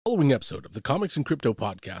The following episode of the Comics and Crypto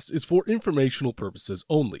podcast is for informational purposes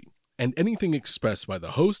only, and anything expressed by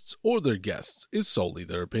the hosts or their guests is solely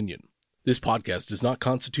their opinion. This podcast does not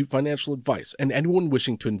constitute financial advice, and anyone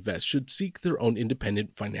wishing to invest should seek their own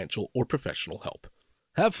independent financial or professional help.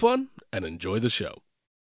 Have fun and enjoy the show.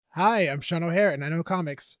 Hi, I'm Sean O'Hare, and I know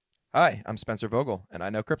comics. Hi, I'm Spencer Vogel, and I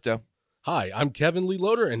know crypto. Hi, I'm Kevin Lee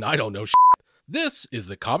Loader, and I don't know shit. This is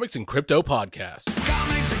the Comics and Crypto podcast.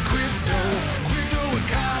 Comics and crypto, crypto and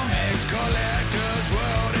comics, collector's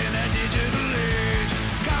world in a digital age.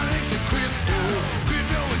 Comics and crypto,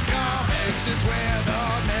 crypto and comics, it's where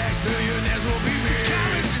the next billionaires will be rich. It's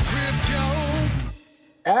comics and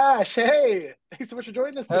crypto. Ash, hey! Thanks so much for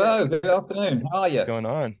joining us today. Hello, good afternoon. How are you? What's going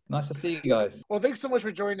on? Nice to see you guys. Well, thanks so much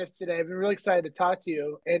for joining us today. I've been really excited to talk to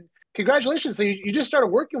you. And congratulations. So you just started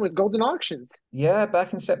working with Golden Auctions. Yeah,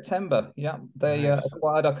 back in September. Yeah, they Nice.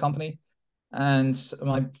 acquired our company, and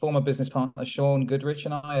my former business partner, Sean Goodrich,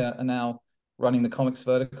 and I are now running the comics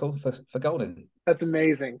vertical for Golden. That's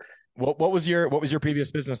amazing. What was your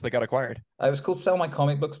previous business that got acquired? It was called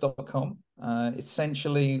sellmycomicbooks.com.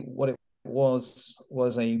 Essentially, what it was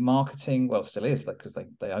a marketing, well, still is, because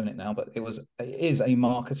they own it now, but it is a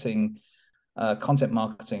marketing, content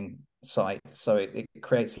marketing site. So it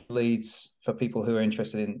creates leads for people who are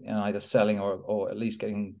interested in either selling or at least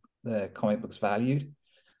getting their comic books valued.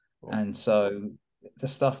 Cool. And so the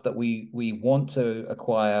stuff that we want to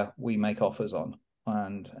acquire, we make offers on.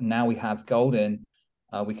 And now we have Golden,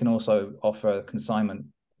 we can also offer consignment.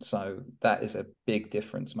 So that is a big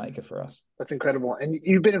difference maker for us. That's incredible. And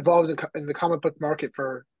you've been involved in the comic book market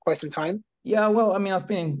for quite some time? Yeah, well, I mean, I've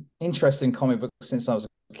been interested in comic books since I was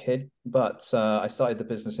a kid, but I started the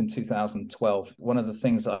business in 2012. One of the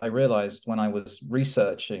things that I realized when I was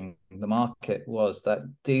researching the market was that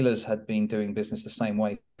dealers had been doing business the same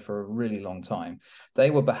way for a really long time. They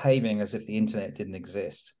were behaving as if the internet didn't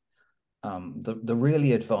exist. The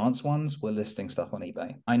really advanced ones were listing stuff on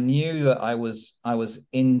eBay. I knew that I was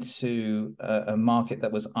into a market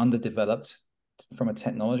that was underdeveloped from a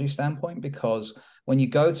technology standpoint, because when you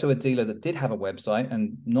go to a dealer that did have a website,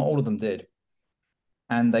 and not all of them did,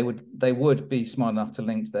 and they would be smart enough to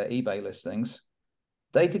link to their eBay listings,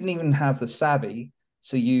 they didn't even have the savvy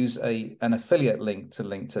to use an affiliate link to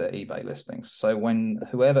eBay listings. So when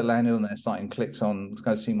whoever landed on their site and clicked on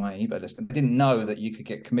go see my eBay listing, they didn't know that you could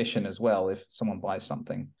get commission as well if someone buys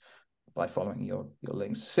something by following your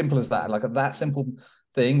links. Simple as that. Like that simple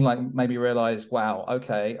thing, like maybe realize, wow,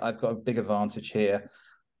 okay, I've got a big advantage here.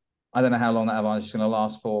 I don't know how long that advantage is going to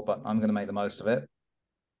last for, but I'm going to make the most of it.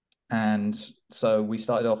 And so we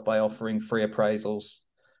started off by offering free appraisals,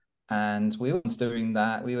 and we were doing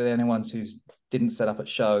that. We were the only ones who didn't set up at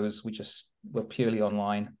shows. We just were purely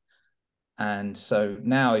online. And so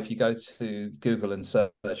now if you go to Google and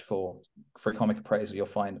search for free comic appraisal, you'll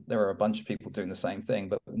find there are a bunch of people doing the same thing,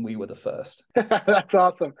 but we were the first. That's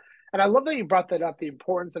awesome. And I love that you brought that up, the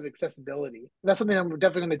importance of accessibility. That's something I'm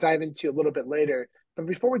definitely going to dive into a little bit later. But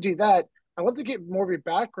before we do that, I want to get more of your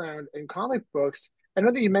background in comic books. I know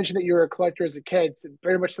that you mentioned that you were a collector as a kid, it's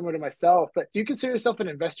very much similar to myself, but do you consider yourself an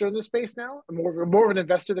investor in this space now? More of an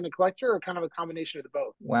investor than a collector, or kind of a combination of the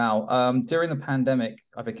both? Wow. During the pandemic,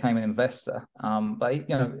 I became an investor. But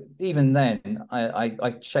even then,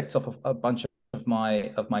 I checked off a bunch of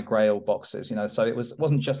my Grail boxes. So it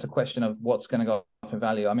wasn't just a question of what's going to go up in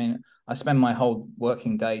value. I mean, I spend my whole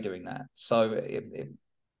working day doing that. So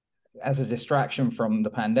as a distraction from the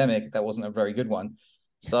pandemic, that wasn't a very good one.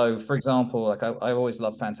 So, for example, like I always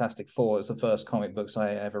loved Fantastic Four. It was the first comic books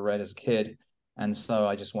I ever read as a kid. And so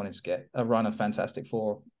I just wanted to get a run of Fantastic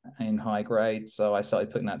Four in high grade. So I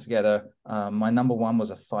started putting that together. My number one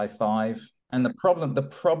was a 5.5. And the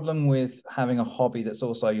problem with having a hobby that's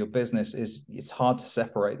also your business is it's hard to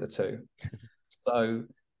separate the two. So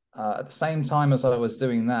at the same time as I was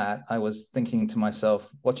doing that, I was thinking to myself,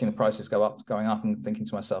 watching the prices going up and thinking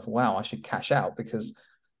to myself, wow, I should cash out, because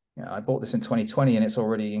I bought this in 2020 and it's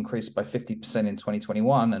already increased by 50% in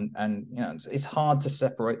 2021. And it's hard to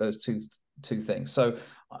separate those two things. So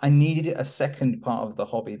I needed a second part of the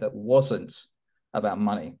hobby that wasn't about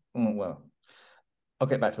money. Well, I'll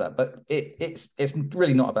get back to that, but it's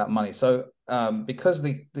really not about money. So because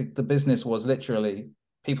the business was literally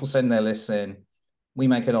people send their lists in, we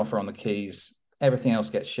make an offer on the keys, everything else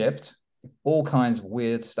gets shipped. All kinds of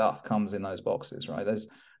weird stuff comes in those boxes, right?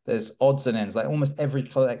 There's odds and ends. Like almost every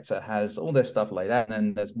collector has all their stuff laid out, and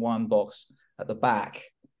then there's one box at the back.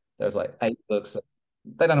 There's like 8 books that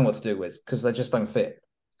they don't know what to do with because they just don't fit,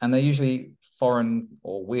 and they're usually foreign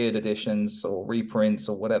or weird editions or reprints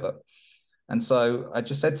or whatever. And so I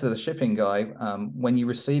just said to the shipping guy, when you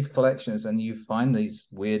receive collections and you find these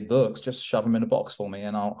weird books, just shove them in a box for me,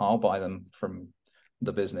 and I'll buy them from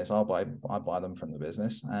the business. I'll buy them from the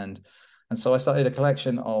business. And so I started a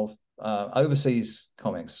collection of overseas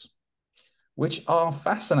comics, which are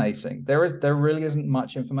fascinating. There really isn't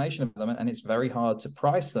much information about them, and it's very hard to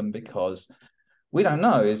price them because we don't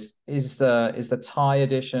know. Is the Thai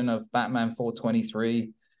edition of Batman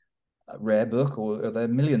 423 a rare book, or are there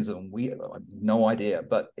millions of them? We have no idea,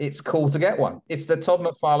 but it's cool to get one. It's the Todd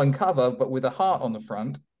McFarlane cover, but with a heart on the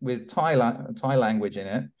front, with Thai language in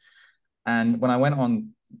it. And when I went on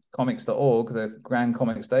comics.org, the Grand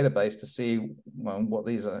Comics database, to see what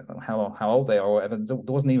these are, how old they are, or whatever, there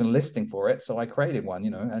wasn't even a listing for it. So I created one,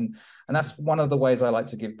 and that's one of the ways I like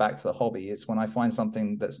to give back to the hobby. It's when I find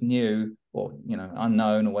something that's new or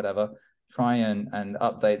unknown or whatever, try and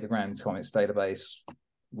update the Grand Comics database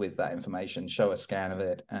with that information, show a scan of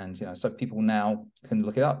it, and so people now can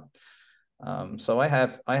look it up. So I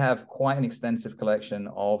have quite an extensive collection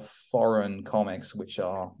of foreign comics, which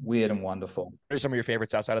are weird and wonderful. What are some of your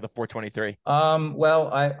favorites outside of the 423? Well,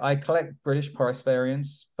 I collect British price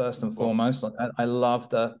variants first and foremost. I love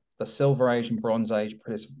the Silver Age and Bronze Age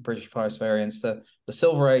British price variants. The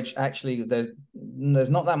Silver Age, actually, there's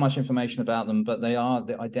not that much information about them, but they're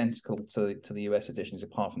identical to the US editions,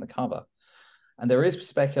 apart from the cover. And there is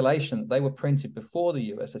speculation that they were printed before the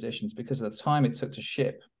US editions because of the time it took to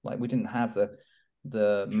ship. Like, we didn't have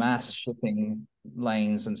the mass shipping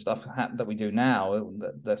lanes and stuff that we do now,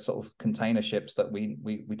 the sort of container ships that we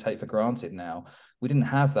take for granted now. We didn't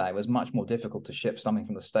have that. It was much more difficult to ship something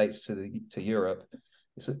from the States to Europe.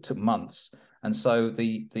 It took months. And so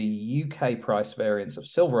the UK price variants of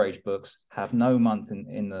Silver Age books have no month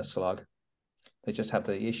in the slug. They just have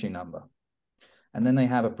the issue number. And then they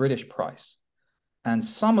have a British price. And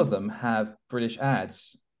some of them have British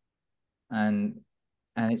ads, and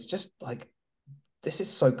it's just like, this is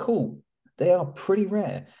so cool. They are pretty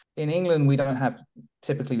rare. In England, we don't have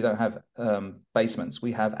basements.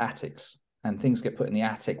 We have attics, and things get put in the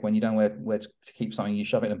attic. When you don't know where to keep something, you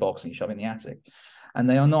shove it in a box and you shove it in the attic. And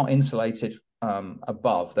they are not insulated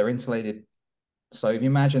above. They're insulated. So if you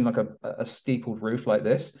imagine like a steepled roof like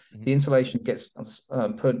this, the insulation gets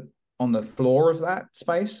put on the floor of that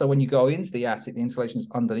space. So when you go into the attic, the insulation is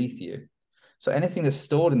underneath you. So anything that's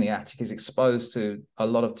stored in the attic is exposed to a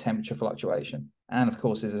lot of temperature fluctuation. And of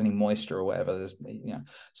course, if there's any moisture or whatever,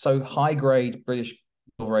 So high grade British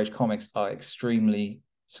Silver Age comics are extremely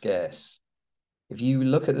scarce. If you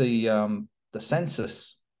look at the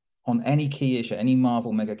census on any key issue, any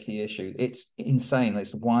Marvel mega key issue, it's insane.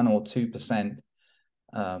 It's 1 or 2%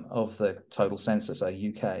 of the total census are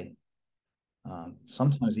UK.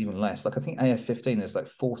 Sometimes even less. Like, I think AF-15, there's like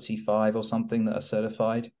 45 or something that are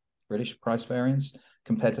certified British price variants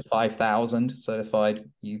compared to 5,000 certified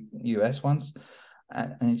US ones.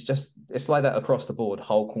 And it's like that across the board.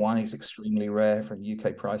 Hulk 1 is extremely rare for a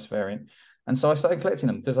UK price variant. And so I started collecting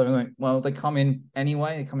them because I was like, well, they come in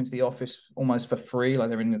anyway. They come into the office almost for free, like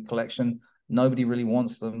they're in the collection. Nobody really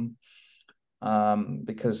wants them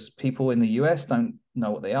because people in the US don't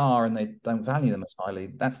know what they are and they don't value them as highly.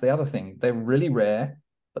 That's the other thing. They're really rare,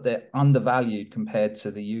 but they're undervalued compared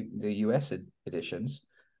to the US editions.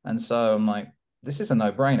 And so I'm like, this is a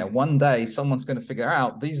no-brainer. One day someone's going to figure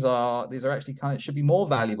out these are actually should be more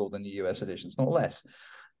valuable than the US editions, not less.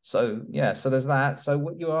 So yeah, so there's that. So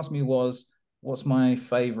what you asked me was, what's my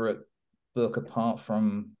favorite book apart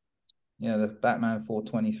from the Batman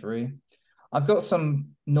 423? I've got some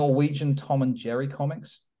Norwegian Tom and Jerry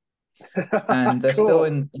comics, and they're still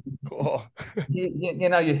in. Cool.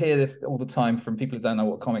 You hear this all the time from people who don't know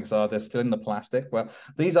what comics are. They're still in the plastic. Well,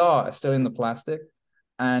 these are still in the plastic,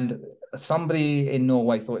 and somebody in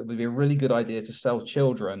Norway thought it would be a really good idea to sell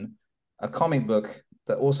children a comic book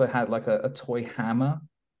that also had like a toy hammer.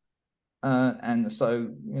 And so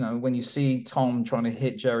when you see Tom trying to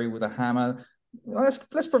hit Jerry with a hammer,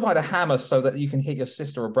 let's provide a hammer so that you can hit your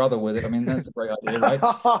sister or brother with it. I mean, that's a great idea, right?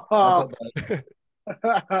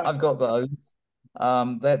 I've got those.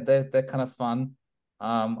 They're kind of fun.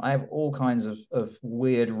 I have all kinds of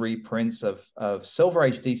weird reprints of Silver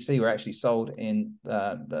Age DC were actually sold in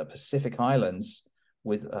the Pacific Islands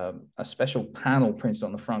with a special panel printed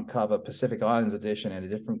on the front cover, Pacific Islands edition in a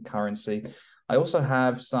different currency. I also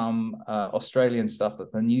have some Australian stuff,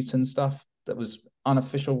 the Newton stuff, that was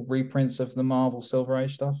unofficial reprints of the Marvel Silver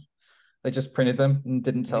Age stuff. They just printed them and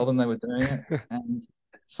didn't tell them they were doing it. And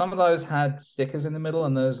some of those had stickers in the middle,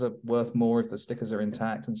 and those are worth more if the stickers are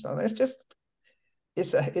intact and stuff.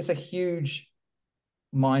 It's a huge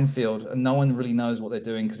minefield, and no one really knows what they're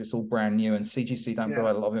doing because it's all brand new, and CGC don't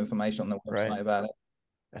provide a lot of information on their website about it.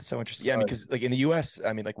 That's so interesting. Yeah, I mean, because like in the U.S.,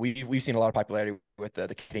 I mean, like we've seen a lot of popularity with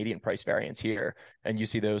the Canadian price variants here, and you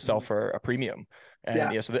see those sell for a premium.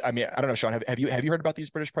 And yeah, so I mean, I don't know, Sean, have you heard about these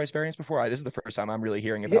British price variants before? This is the first time I'm really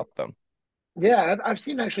hearing about them. Yeah, I've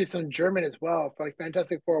seen actually some German as well for like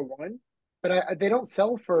Fantastic Four 1, but they don't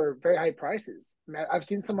sell for very high prices. I mean, I've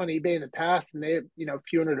seen some on eBay in the past, and they a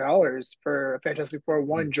few $100s for a Fantastic Four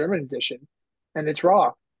 1 German edition, and it's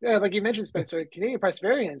raw. Yeah, like you mentioned, Spencer, Canadian price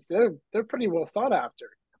variants, they're pretty well sought after.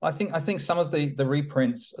 I think some of the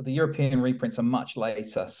reprints, the European reprints, are much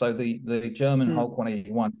later. So the German Hulk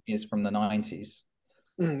 181 is from the 90s.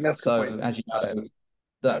 So as you know,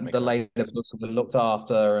 the later books were looked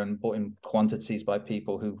after and bought in quantities by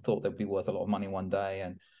people who thought they'd be worth a lot of money one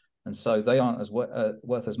day, and so they aren't as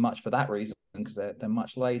worth as much for that reason, because they're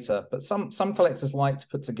much later. But some collectors like to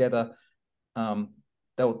put together.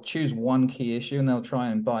 They'll choose one key issue and they'll try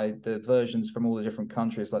and buy the versions from all the different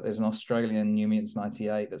countries. Like there's an Australian New Mutants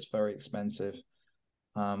 98 that's very expensive.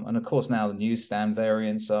 And of course, now the newsstand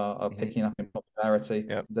variants are picking up in popularity.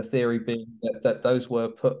 Yep. The theory being that those were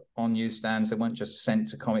put on newsstands. They weren't just sent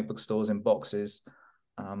to comic book stores in boxes,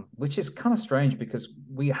 which is kind of strange because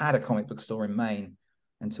we had a comic book store in Maine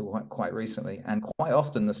until quite recently. And quite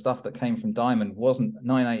often the stuff that came from Diamond wasn't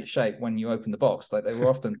 9/8 shape when you opened the box. Like they were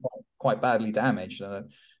often quite badly damaged.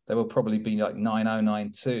 They will probably be like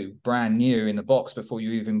 9092 brand new in the box before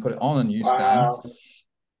you even put it on a newsstand. Wow.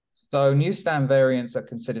 So newsstand variants are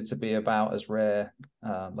considered to be about as rare,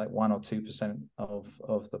 like 1 or 2%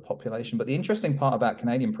 of the population. But the interesting part about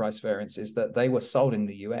Canadian price variants is that they were sold in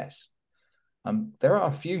the US. There are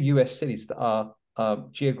a few US cities that are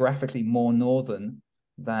geographically more northern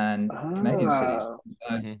than Canadian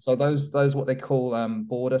cities. So those what they call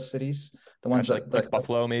border cities, the ones like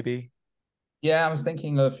Buffalo, maybe. Yeah, I was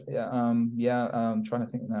thinking of I'm trying to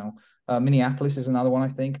think now. Minneapolis is another one I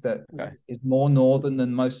think that is more northern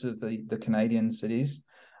than most of the Canadian cities,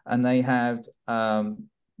 and they had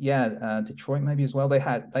Detroit maybe as well. They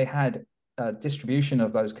had distribution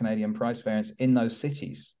of those Canadian price variants in those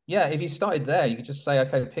cities. Yeah, if you started there, you could just say,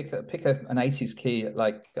 okay, pick an 80s key,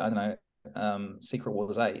 like I don't know. Secret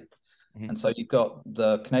Wars 8, and so you've got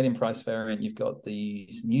the Canadian price variant, you've got the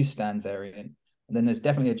newsstand variant, and then there's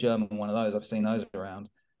definitely a German one of those. I've seen those around,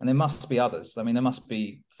 and there must be others. I mean, there must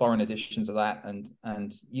be foreign editions of that,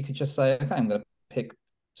 and you could just say, okay, I'm going to pick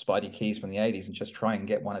Spidey keys from the 80s and just try and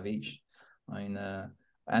get one of each. I mean,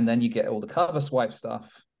 and then you get all the cover swipe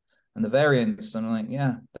stuff and the variants, and I'm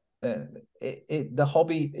like, the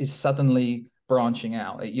hobby is suddenly branching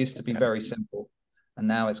out. It used to be very simple. And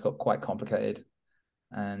now it's got quite complicated,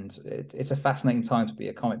 and it's a fascinating time to be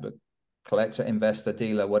a comic book collector, investor,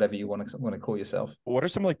 dealer, whatever you want to call yourself. What are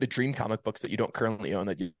some of like the dream comic books that you don't currently own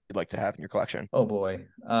that you'd like to have in your collection? Oh boy,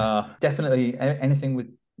 definitely anything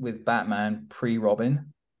with Batman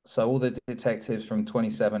pre-Robin. So all the detectives from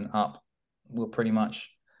 27 up were pretty much,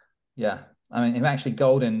 yeah. I mean, actually,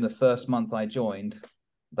 Golden, the first month I joined,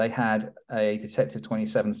 they had a Detective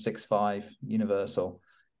 27 6.5 Universal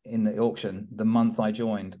in the auction the month I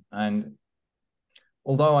joined, and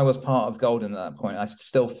although I was part of Golden at that point, I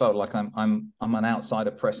still felt like I'm an outsider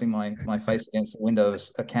pressing my face against the window of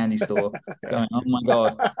a candy store, going, "Oh my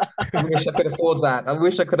god, I wish I could afford that. I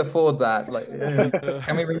wish I could afford that. Like,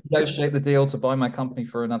 can we renegotiate the deal to buy my company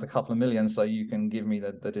for another couple of million so you can give me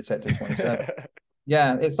the Detective 27?"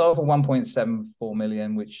 Yeah, it's sold for 1.74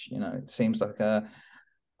 million, which it seems like a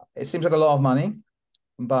lot of money,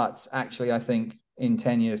 but actually, I think in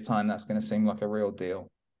 10 years' time, that's going to seem like a real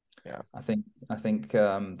deal. Yeah, I think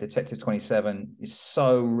Detective 27 is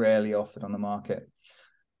so rarely offered on the market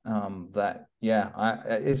that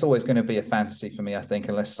it's always going to be a fantasy for me. I think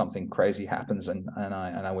unless something crazy happens and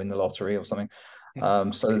I win the lottery or something.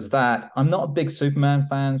 So there's that. I'm not a big Superman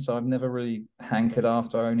fan, so I've never really hankered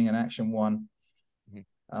after owning an Action One.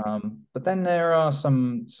 But then there are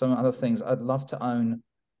some other things I'd love to own.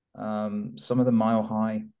 Some of the Mile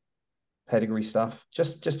High pedigree stuff,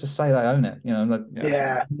 just to say they own it.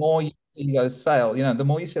 The more you see those sell, the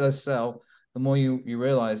more you see those sell, the more you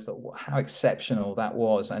realize that how exceptional that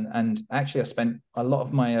was. And actually, I spent a lot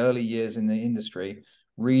of my early years in the industry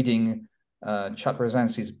reading Chuck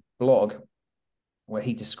Rozanski's blog, where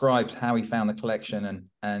he describes how he found the collection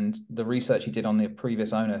and the research he did on the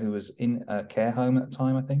previous owner, who was in a care home at the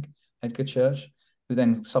time, I think, Edgar Church, who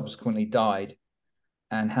then subsequently died,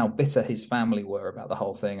 and how bitter his family were about the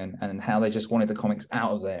whole thing, and how they just wanted the comics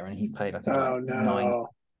out of there. And he paid, I think,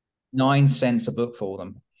 9 cents a book for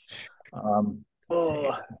them.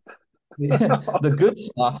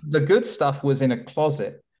 The good stuff was in a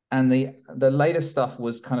closet, and the later stuff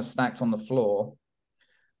was kind of stacked on the floor.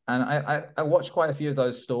 And I watched quite a few of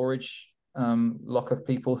those storage locker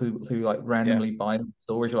people who like randomly buy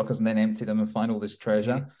storage lockers and then empty them and find all this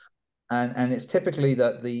treasure. And it's typically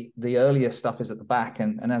that the earlier stuff is at the back,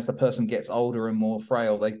 and as the person gets older and more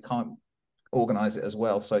frail, they can't organize it as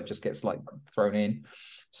well, so it just gets like thrown in.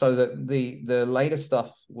 So that the later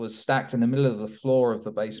stuff was stacked in the middle of the floor of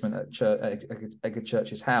the basement at Edgar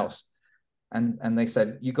Church's house, and they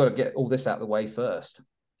said, you got to get all this out of the way first.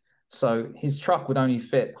 So his truck would only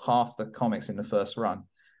fit half the comics in the first run,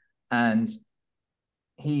 and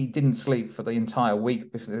he didn't sleep for the entire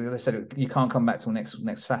week. They said, you can't come back till next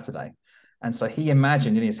Saturday. And so he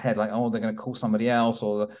imagined in his head, like, oh, they're going to call somebody else,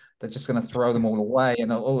 or they're just going to throw them all away. And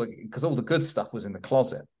because all the good stuff was in the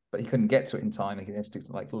closet, but he couldn't get to it in time. He had to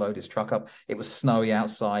like load his truck up. It was snowy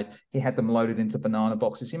outside. He had them loaded into banana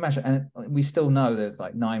boxes. You imagine, and we still know there's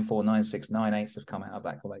like 9.4, 9.6, 9.8 have come out of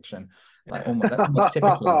that collection, like almost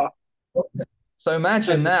typically. So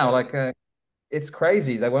imagine now, like, it's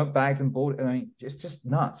crazy. They weren't bagged and bought. I mean, it's just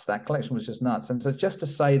nuts. That collection was just nuts. And so just to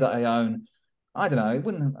say that I own, I don't know, it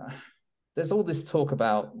wouldn't. There's all this talk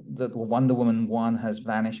about that Wonder Woman 1 has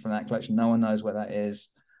vanished from that collection. No one knows where that is,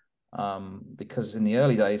 because in the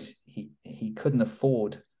early days he couldn't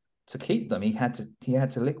afford to keep them. He had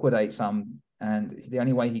to liquidate some, and the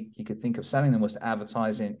only way he could think of selling them was to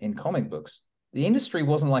advertise in comic books. The industry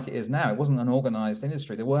wasn't like it is now. It wasn't an organized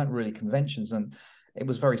industry. There weren't really conventions, and it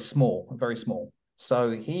was very small, very small.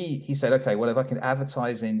 So he said, okay, well, if I can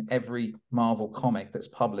advertise in every Marvel comic that's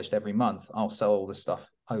published every month, I'll sell all this stuff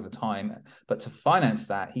over time. But to finance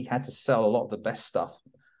that, he had to sell a lot of the best stuff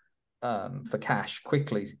for cash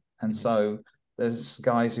quickly. And so there's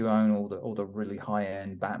guys who own all the really high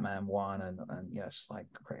end Batman 1 and it's like,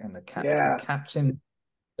 and the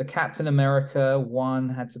Captain America 1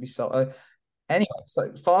 had to be sold. Anyway,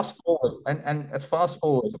 so fast forward, and as fast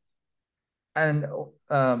forward, and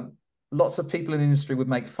lots of people in the industry would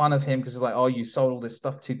make fun of him because it's like, oh, you sold all this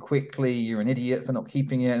stuff too quickly. You're an idiot for not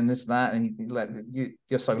keeping it, and this, that, and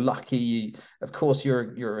you're so lucky. Of course,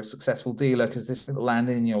 you're a successful dealer because this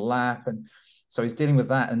landed in your lap, and so he's dealing with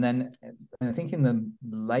that. And then I think in the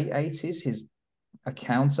late 80s, his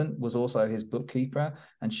accountant was also his bookkeeper,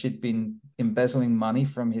 and she'd been embezzling money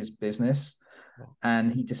from his business.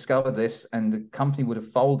 And he discovered this, and the company would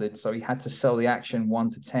have folded. So he had to sell the Action 1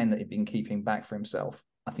 to 10 that he'd been keeping back for himself.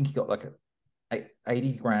 I think he got like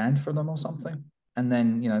 80 grand for them or something. And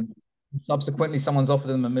then, subsequently someone's offered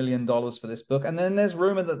him $1 million for this book. And then there's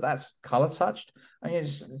rumor that that's color touched. And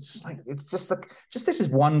this is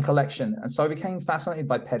one collection. And so I became fascinated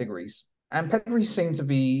by pedigrees. And pedigrees seem to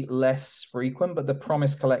be less frequent, but the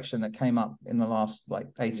Promise collection that came up in the last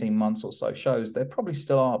 18 months or so shows there probably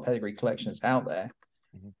still are pedigree collections out there.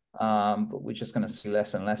 Mm-hmm. But we're just going to see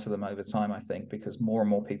less and less of them over time, I think, because more and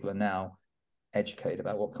more people are now educated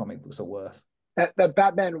about what comic books are worth. That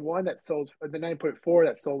Batman 1 that sold, the 9.4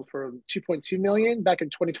 that sold for $2.2 million back in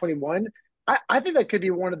 2021, I think that could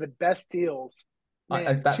be one of the best deals.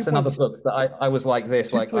 Man, that's another book that I was like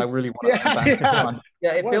this, like I really want to Batman 1.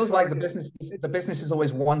 Yeah, it feels like the business is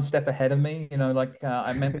always one step ahead of me.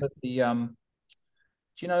 I remember the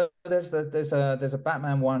do you know there's a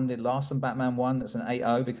Batman 1, the Larsen Batman 1 that's an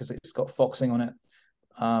 8.0 because it's got foxing on it.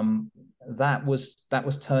 That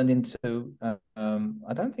was turned into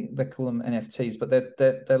I don't think they call them NFTs, but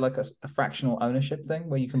they're like a fractional ownership thing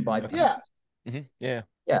where you can buy pieces.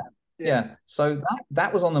 Yeah. So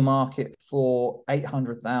that was on the market for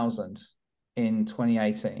 $800,000 in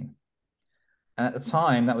 2018, and at the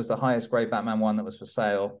time that was the highest grade Batman 1 that was for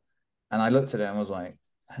sale. And I looked at it and was like,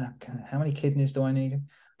 how many kidneys do I need?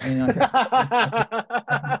 I mean,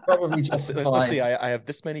 I probably just let's see. I have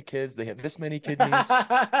this many kids. They have this many kidneys.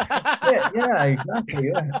 yeah, exactly.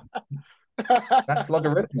 Yeah, that's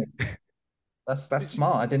logarithmic. That's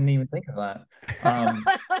smart. I didn't even think of that.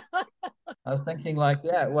 I was thinking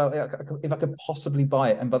if I could possibly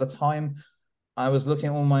buy it, and by the time I was looking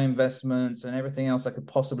at all my investments and everything else I could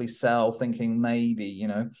possibly sell, thinking maybe,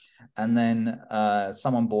 and then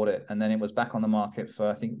someone bought it, and then it was back on the market for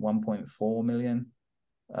I think 1.4 million.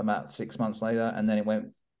 About 6 months later, and then it went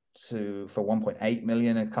for 1.8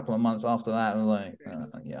 million a couple of months after that. And I'm like,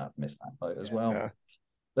 I've missed that boat as well. Yeah.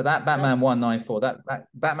 But that Batman 194, that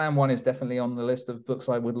Batman 1 is definitely on the list of books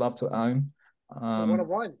I would love to own. It's a 1 of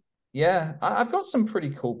 1. Yeah, I've got some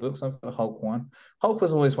pretty cool books. I've got a Hulk 1. Hulk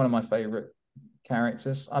was always one of my favorite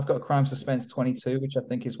characters. I've got Crime Suspense 22, which I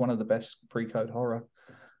think is one of the best pre-code horror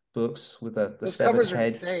books with the those severed covers head. Are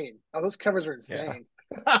insane. Oh, those covers are insane. Yeah.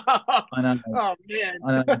 I know. Oh man.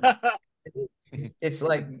 I know. It's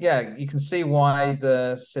like, you can see why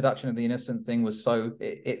the Seduction of the Innocent thing was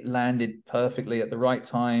it landed perfectly at the right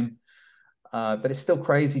time. But it's still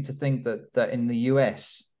crazy to think that in the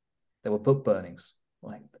US, there were book burnings.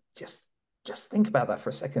 Like, just think about that for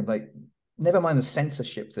a second. Like, never mind the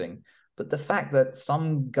censorship thing, but the fact that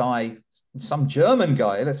some German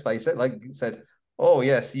guy, let's face it, like, said, oh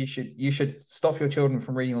yes, you should stop your children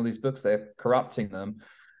from reading all these books, they're corrupting them,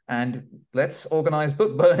 and let's organize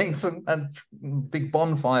book burnings and big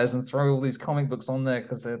bonfires and throw all these comic books on there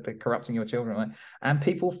because they're corrupting your children, right? And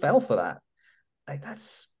people fell for that. Like,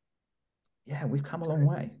 we've come a long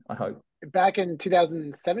way, I hope. Back in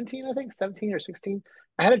 2017, I think 17 or 16,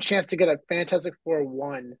 I had a chance to get a Fantastic Four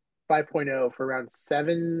 1 5.0 for around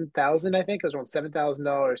 7,000. I think it was around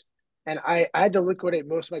 $7,000, and I had to liquidate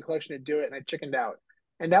most of my collection to do it, and I chickened out.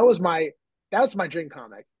 And that was my dream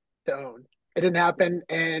comic to own. It didn't happen,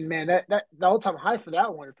 and man, that the all time high for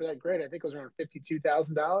that one, for that grade, I think it was around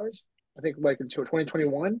 $52,000. I think like until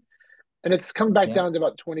 2021, and it's come back down to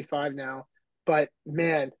about 25 now. But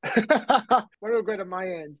man, what a regret on my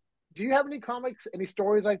end. Do you have any comics, any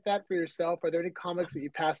stories like that for yourself? Are there any comics that you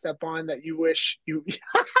passed up on that you wish you?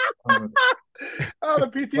 Oh, the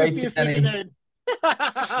PTSD is sinking in.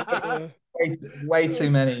 way too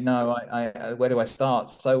many. No, I where do I start?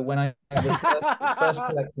 So when I was first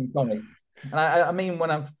collecting comics, and I mean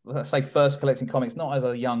when I say first collecting comics, not as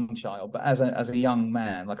a young child, but as a young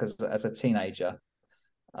man, like as a teenager.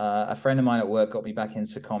 A friend of mine at work got me back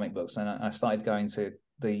into comic books, and I started going to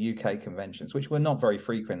the UK conventions, which were not very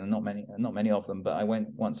frequent and not many of them, but I went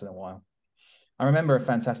once in a while. I remember a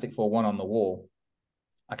Fantastic Four 1 on the wall.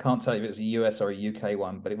 I can't tell you if it was a US or a UK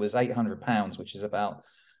one, but it was £800, which is about,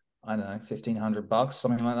 I don't know, $1,500,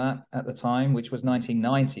 something like that at the time, which was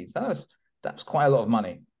 1990. That was quite a lot of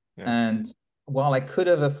money. Yeah. And while I could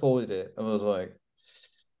have afforded it, I was like,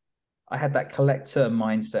 I had that collector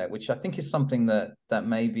mindset, which I think is something that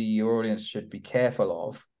maybe your audience should be careful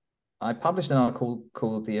of. I published an article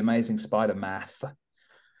called The Amazing Spider Math.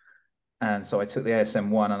 And so I took the ASM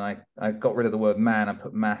 1 and I got rid of the word man and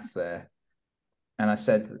put math there. And I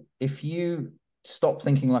said, if you stop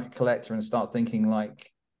thinking like a collector and start thinking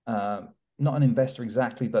like, not an investor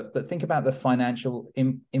exactly, but think about the financial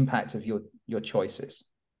impact of your choices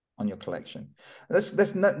on your collection.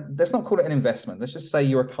 Let's not call it an investment. Let's just say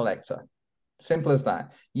you're a collector. Simple as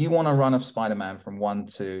that. You want a run of Spider-Man from 1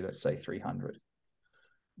 to, let's say, 300.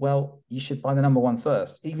 Well, you should buy the number 1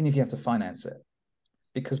 first, even if you have to finance it.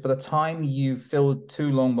 Because by the time you've filled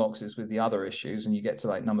 2 long boxes with the other issues and you get to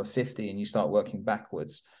like number 50 and you start working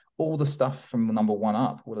backwards, all the stuff from number 1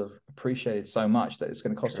 up would have appreciated so much that it's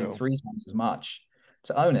going to cost you 3 times as much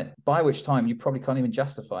to own it, by which time you probably can't even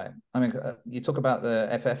justify it. I mean, you talk about the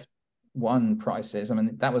FF1 prices. I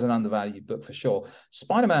mean, that was an undervalued book for sure.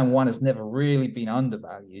 Spider-Man 1 has never really been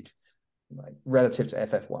undervalued, like, relative to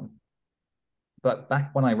FF1. But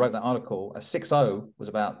back when I wrote that article, a 6.0 was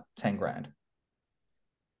about 10 grand.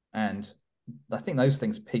 And I think those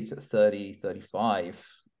things peaked at 30, 35,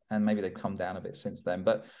 and maybe they've come down a bit since then.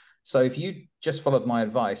 But so if you just followed my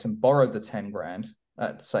advice and borrowed the 10 grand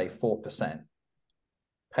at, say, 4%,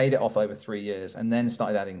 paid it off over 3 years, and then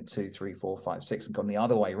started adding 2, 3, 4, 5, 6, and gone the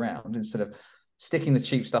other way around, instead of sticking the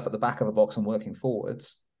cheap stuff at the back of a box and working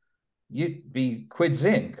forwards, you'd be quids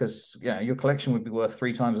in, because your collection would be worth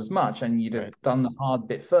 3 times as much, and you'd have done the hard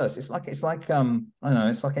bit first. It's like I don't know,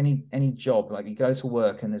 it's like any job. Like, you go to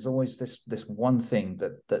work and there's always this one thing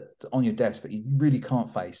that on your desk that you really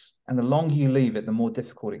can't face, and the longer you leave it, the more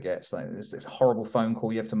difficult it gets. Like, there's this horrible phone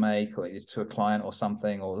call you have to make, or to a client or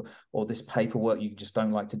something, or this paperwork you just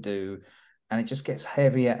don't like to do. And it just gets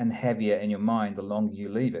heavier and heavier in your mind the longer you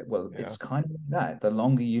leave it. Well, it's kind of like that. The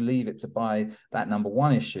longer you leave it to buy that number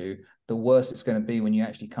 1 issue, the worse it's going to be when you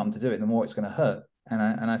actually come to do it, the more it's going to hurt.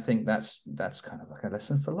 And I think that's kind of like a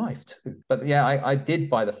lesson for life too. But yeah, I did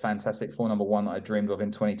buy the Fantastic Four number 1 that I dreamed of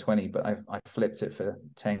in 2020, but I flipped it for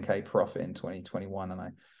 10K profit in 2021. And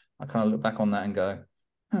I kind of look back on that and go,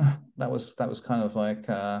 that was kind of like,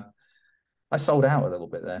 I sold out a little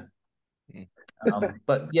bit there.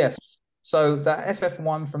 But yes. So that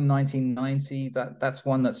FF1 from 1990, that's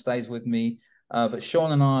one that stays with me. But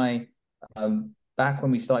Sean and I, back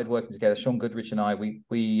when we started working together, Sean Goodrich and I, we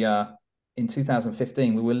in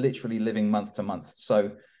 2015, we were literally living month to month.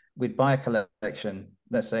 So we'd buy a collection,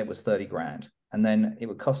 let's say it was 30 grand, and then it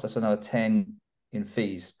would cost us another 10 in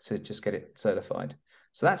fees to just get it certified.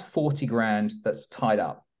 So that's 40 grand that's tied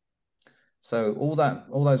up. So all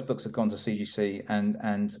those books have gone to CGC,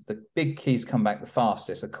 and the big keys come back the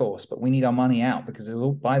fastest, of course, but we need our money out, because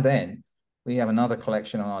by then we have another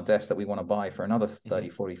collection on our desk that we want to buy for another 30,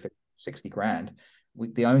 40, 50, 60 grand.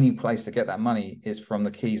 The only place to get that money is from the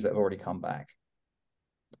keys that have already come back.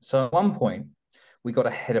 So at one point we got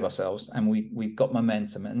ahead of ourselves, and we got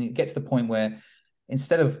momentum, and it gets to the point where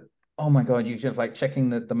instead of oh my God, you're just like checking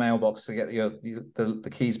the mailbox to get the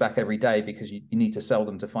keys back every day because you need to sell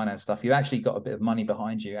them to finance stuff. You've actually got a bit of money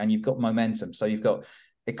behind you and you've got momentum. So you've got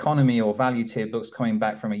economy or value tier books coming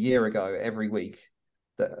back from a year ago every week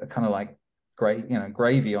that are kind of like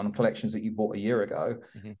gravy on collections that you bought a year ago,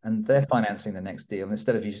 and they're financing the next deal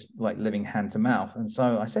instead of you just like living hand to mouth. And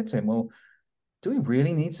so I said to him, well, do we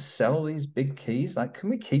really need to sell these big keys? Like, can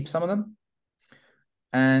we keep some of them?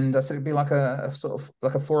 And I said it'd be like a sort of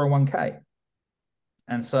like a 401k.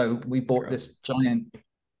 And so we bought this giant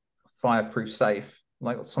fireproof safe,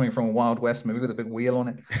 like something from a Wild West movie with a big wheel on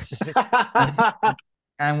it.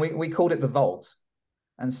 And we called it the Vault.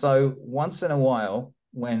 And so once in a while,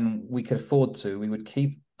 when we could afford to, we would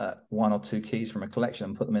keep one or two keys from a collection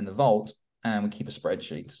and put them in the vault, and we keep a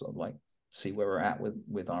spreadsheet to sort of like see where we're at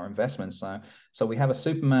with our investments. So we have a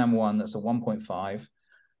Superman 1 that's a 1.5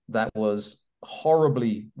 that was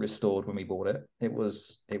horribly restored when we bought it. It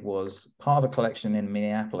was part of a collection in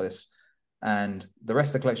Minneapolis, and the rest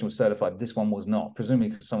of the collection was certified. This one was not, presumably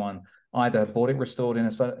because someone either bought it restored in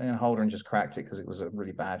a holder and just cracked it because it was a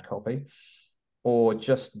really bad copy, or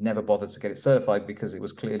just never bothered to get it certified because it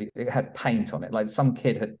had paint on it. Like some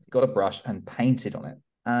kid had got a brush and painted on it.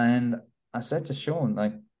 And I said to Sean,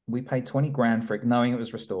 like, we paid 20 grand for it, knowing it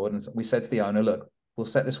was restored. And we said to the owner, look, we'll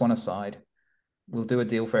set this one aside. We'll do a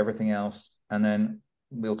deal for everything else. And then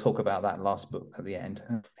we'll talk about that last book at the end.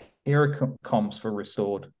 And here are comps for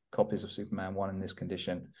restored copies of Superman 1 in this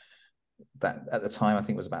condition. That at the time, I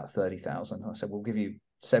think was about 30,000. I said, we'll give you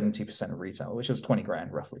 70% of retail, which was 20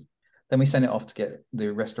 grand roughly. Then we sent it off to get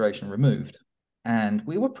the restoration removed. And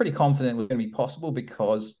we were pretty confident it was going to be possible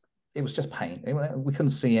because it was just paint. We couldn't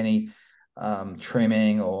see any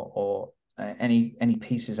trimming or any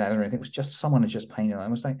pieces out or anything. It was just someone had just painted on it. I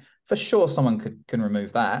was like, for sure someone can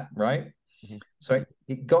remove that, right? So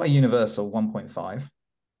it got a universal 1.5.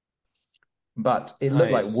 But it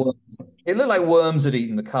looked like worms. It looked like worms had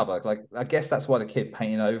eaten the cover. Like, I guess that's why the kid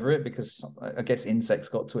painted over it, because I guess insects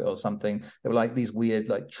got to it or something. There were like these weird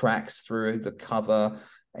like tracks through the cover.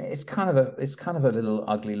 It's kind of a little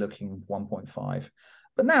ugly looking 1.5.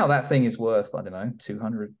 But now that thing is worth, I don't know,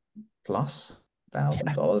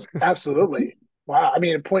 $200,000+. Absolutely. Wow. I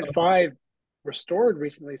mean, a 0.5 restored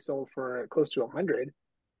recently sold for close to 100, I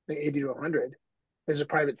think 80 to 100. There's a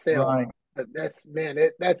private sale. Right. But that's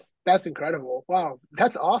incredible. Wow,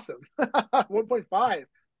 that's awesome. 1.5.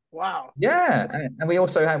 Wow. Yeah, and we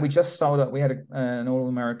also we just sold up. We had an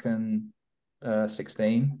All-American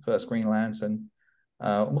 16 first Green Lantern,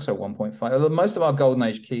 also 1.5. Most of our Golden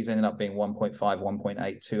Age keys ended up being 1.5,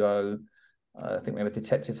 1.820. I think we have a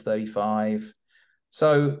Detective 35.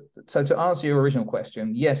 So to answer your original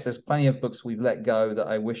question, yes, there's plenty of books we've let go that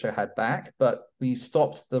I wish I had back, but we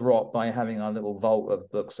stopped the rot by having our little vault of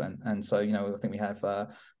books. And so, I think we have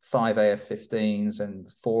 5 AF-15s and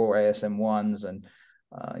 4 ASM-1s and,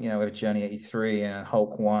 we have Journey 83 and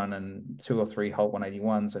Hulk 1 and 2 or 3 Hulk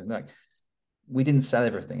 181s. And like, we didn't sell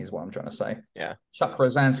everything is what I'm trying to say. Yeah. Chuck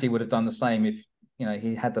Rosansky would have done the same if,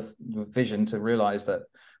 he had the vision to realize that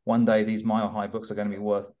one day these Mile High books are going to be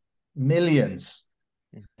worth millions.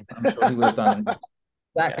 I'm sure he would have done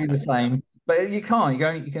exactly the same, but you can't.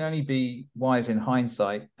 You can only be wise in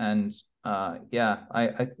hindsight. And I'll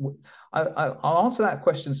answer that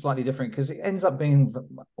question slightly different because it ends up being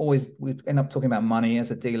we end up talking about money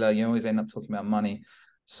as a dealer. You always end up talking about money.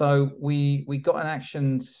 So we got an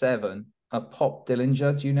Action 7, a Pop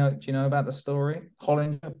Dillinger. Do you know about the story? Pop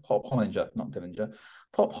Hollinger, not Dillinger.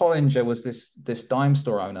 Pop Hollinger was this dime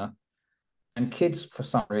store owner. And kids, for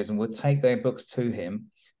some reason, would take their books to him,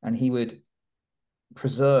 and he would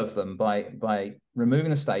preserve them by removing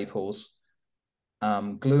the staples,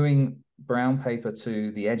 gluing brown paper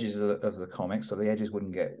to the edges of the comics so the edges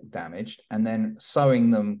wouldn't get damaged, and then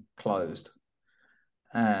sewing them closed.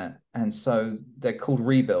 And so they're called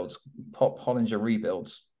rebuilds, Pop Hollinger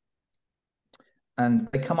rebuilds. And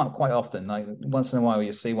they come up quite often. Like once in a while,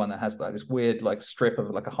 you see one that has like this weird like strip of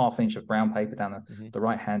like a half inch of brown paper down the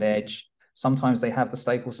right-hand edge. Sometimes they have the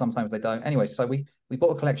staples, sometimes they don't. Anyway, so we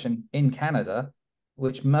bought a collection in Canada,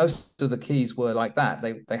 which most of the keys were like that.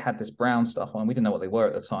 They had this brown stuff on. We didn't know what they were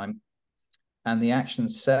at the time. And the Action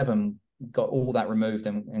 7 got all that removed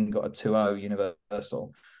and got a 2.0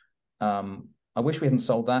 universal. I wish we hadn't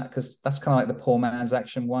sold that because that's kind of like the poor man's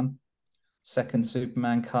Action 1. Second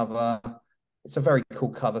Superman cover. It's a very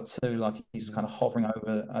cool cover too. Like he's kind of hovering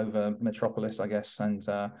over Metropolis, I guess. And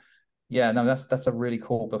that's a really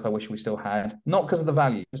cool book. I wish we still had, not because of the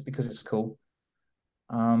value, just because it's cool.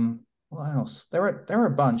 What else? There are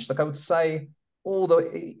a bunch. Like I would say, all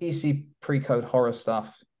the EC pre-code horror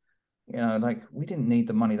stuff. Like we didn't need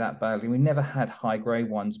the money that badly. We never had high grade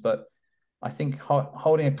ones, but I think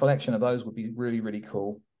holding a collection of those would be really, really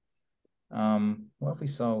cool. What have we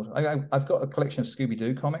sold? I've got a collection of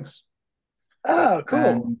Scooby-Doo comics. Oh,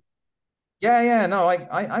 cool. And no,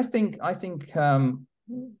 I think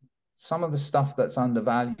some of the stuff that's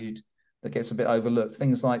undervalued, that gets a bit overlooked,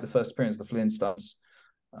 things like the first appearance of the Flintstones,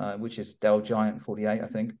 which is Del Giant 48, I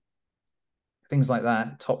think. Things like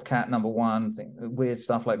that, Top Cat #1, weird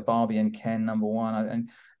stuff like Barbie and Ken #1, and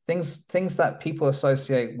things that people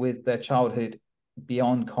associate with their childhood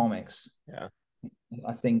beyond comics. Yeah,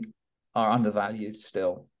 I think are undervalued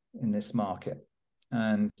still in this market,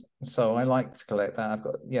 and so I like to collect that. I've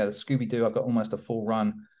got the Scooby-Doo. I've got almost a full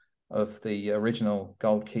run of the original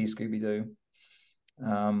Gold Key Scooby-Doo.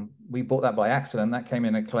 We bought that by accident. That came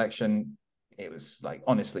in a collection. It was like,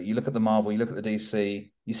 honestly, you look at the Marvel, you look at the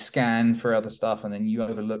DC, you scan for other stuff, and then you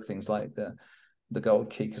overlook things like the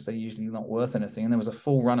Gold Key because they're usually not worth anything. And there was a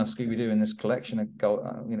full run of Scooby-Doo in this collection of gold,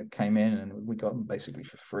 came in, and we got them basically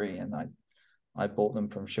for free. And I bought them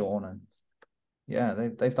from Sean, and yeah,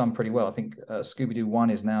 they've done pretty well. I think Scooby-Doo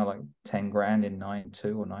 1 is now like 10 grand in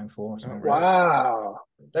 9.2 or 9.4. Oh, wow.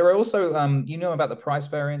 There are also about the price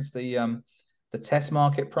variance, the test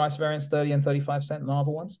market price variance, 30 and 35 cent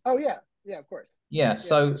Marvel ones. Oh yeah. Yeah, of course. Yeah,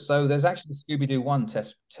 so there's actually Scooby-Doo 1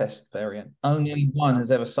 test variant. Only one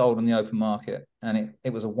has ever sold in the open market, and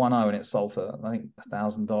it was a 1.0, and it sold for, I think,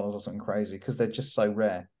 $1,000 or something crazy, because they're just so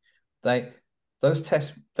rare. Those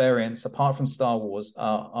test variants, apart from Star Wars,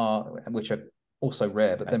 are which are also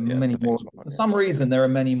rare, but there are many more. For some reason, there are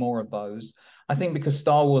many more of those. I think because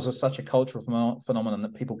Star Wars was such a cultural phenomenon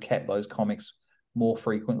that people kept those comics more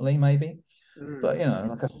frequently, maybe. But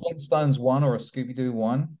like a Flintstones 1 or a Scooby-Doo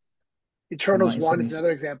 1. Eternals 1 is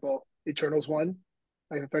another example. Eternals 1,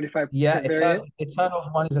 like a 35 cent variant. Eternals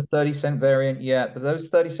 1 is a 30-cent variant, but those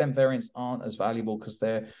 30-cent variants aren't as valuable because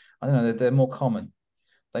they're more common.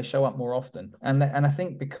 They show up more often, and I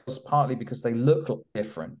think partly because they look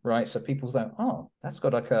different, right? So people say, oh, that's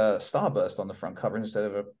got like a starburst on the front cover instead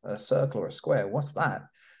of a circle or a square. What's that?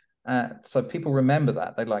 So people remember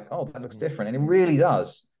that. They're like, oh, that looks different, and it really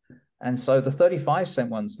does. And so the 35-cent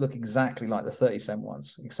ones look exactly like the 30-cent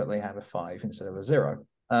ones, except they have a 5 instead of a 0.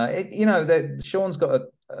 Sean's got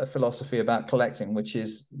a philosophy about collecting, which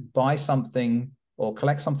is buy something or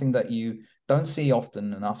collect something that you don't see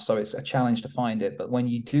often enough, so it's a challenge to find it. But when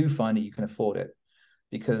you do find it, you can afford it.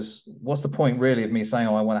 Because what's the point really of me saying,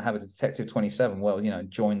 oh, I want to have a Detective 27? Well,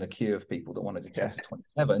 join the queue of people that want a Detective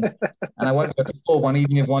 27. And I won't go to 4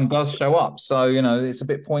 even if one does show up. So, it's a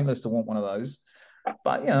bit pointless to want one of those.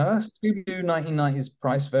 But, Scooby-Doo 1990s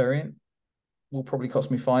price variant will probably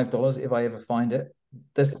cost me $5 if I ever find it.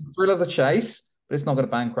 There's the thrill of the chase, but it's not going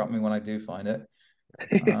to bankrupt me when I do find it.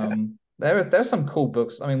 There's some cool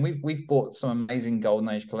books. I mean, we've bought some amazing Golden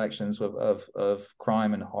Age collections of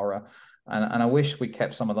crime and horror. And I wish we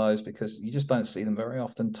kept some of those because you just don't see them very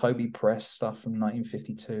often. Toby Press stuff from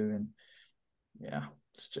 1952. And yeah,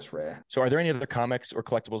 it's just rare. So are there any other comics or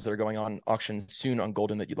collectibles that are going on auction soon on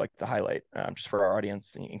Golden that you'd like to highlight, just for our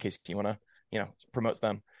audience in case you want to, promote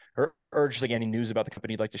them, or just like any news about the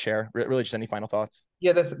company you'd like to share? Really, just any final thoughts?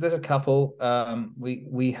 Yeah, there's a couple.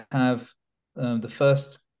 We have the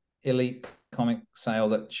first Elite comic sale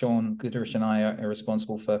that Sean Goodrich and I are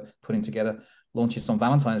responsible for putting together launches on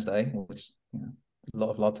Valentine's Day, which a lot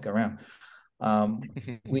of love to go around.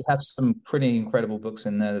 We have some pretty incredible books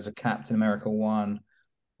in there. There's a Captain America 1.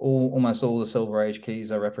 Almost all the Silver Age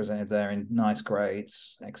keys are represented there in nice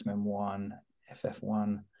grades. X-Men 1,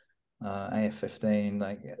 FF1,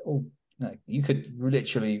 AF15. You could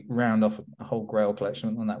literally round off a whole Grail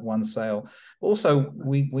collection on that one sale. Also,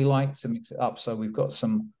 we like to mix it up, so we've got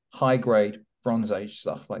some high grade Bronze Age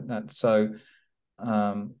stuff like that. So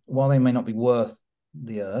while they may not be worth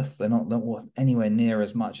the earth, they're not worth anywhere near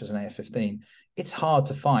as much as an AF15. It's hard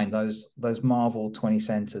to find those Marvel 20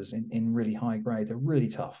 centers in really high grade. They're really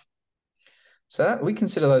tough. So we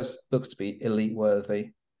consider those books to be elite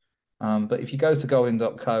worthy. But if you go to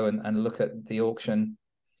golden.co and look at the auction,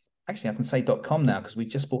 actually I can say .com now because we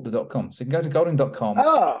just bought the .com. So you can go to golden.com.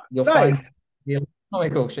 Oh, you'll nice. find the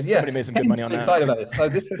comic auction. Yeah, somebody made some good money on that. Excited about this. So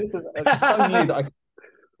this is so new that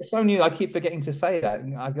it's so new I keep forgetting to say that.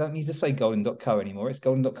 I don't need to say golden.co anymore. It's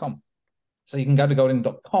golden.com. So you can go to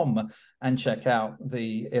golden.com and check out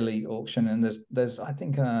the Elite auction. And there's I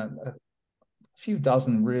think a few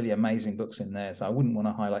dozen really amazing books in there. So I wouldn't want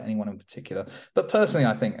to highlight anyone in particular. But personally,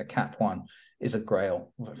 I think a Cap 1 is a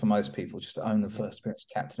grail for most people, just to own the first appearance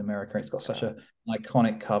of Captain America. It's got such an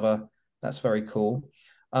iconic cover. That's very cool.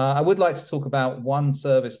 I would like to talk about one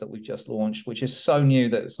service that we've just launched, which is so new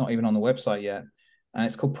that it's not even on the website yet. And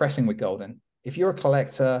it's called Pressing with Golden. If you're a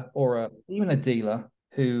collector or even a dealer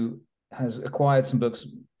who has acquired some books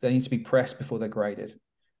that need to be pressed before they're graded.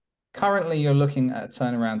 Currently, you're looking at a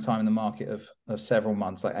turnaround time in the market of several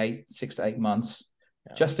months, like 6 to 8 months,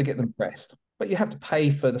 just to get them pressed. But you have to pay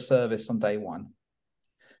for the service on day one.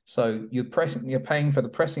 So you're paying for the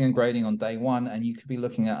pressing and grading on day one, and you could be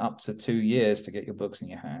looking at up to 2 years to get your books in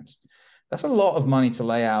your hands. That's a lot of money to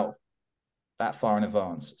lay out that far in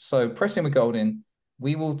advance. So Pressing with Goldin,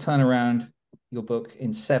 we will turn around your book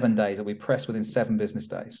in 7 days. It'll be pressed within 7 business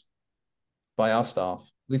days by our staff.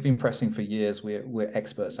 We've been pressing for years. We're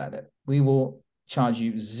experts at it. We will charge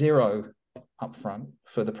you $0 upfront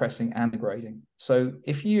for the pressing and the grading. So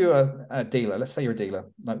if you are a dealer, let's say you're a dealer,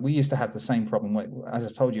 like we used to have the same problem. As I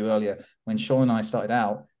told you earlier, when Sean and I started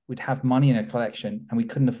out, we'd have money in a collection and we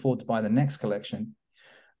couldn't afford to buy the next collection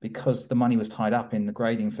because the money was tied up in the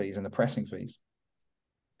grading fees and the pressing fees.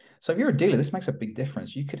 So if you're a dealer, this makes a big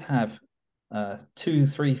difference. You could have $2,000,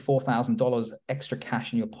 $3,000, $4,000 extra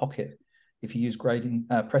cash in your pocket if you use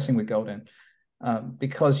Pressing with Goldin,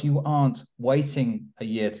 because you aren't waiting a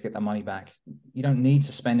year to get that money back. You don't need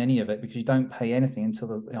to spend any of it because you don't pay anything until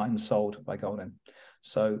the item's sold by Goldin.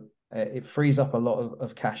 So it frees up a lot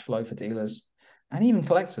of cash flow for dealers and even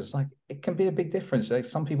collectors. Like, it can be a big difference. Like,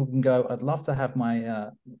 some people can go, I'd love to have my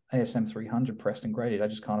ASM 300 pressed and graded. I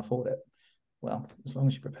just can't afford it. Well, as long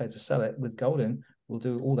as you're prepared to sell it with Goldin, we'll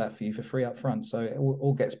do all that for you for free up front. So it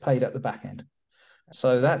all gets paid at the back end.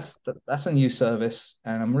 So that's a new service,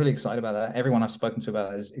 and I'm really excited about that. Everyone I've spoken to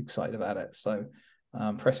about it is excited about it. So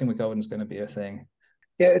Pressing with Goldin is going to be a thing.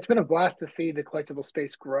 Yeah, it's been a blast to see the collectible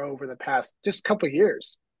space grow over the past just couple of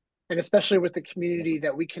years, and especially with the community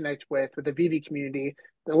that we connect with the VV community.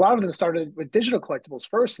 A lot of them started with digital collectibles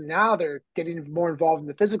first, and now they're getting more involved in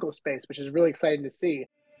the physical space, which is really exciting to see.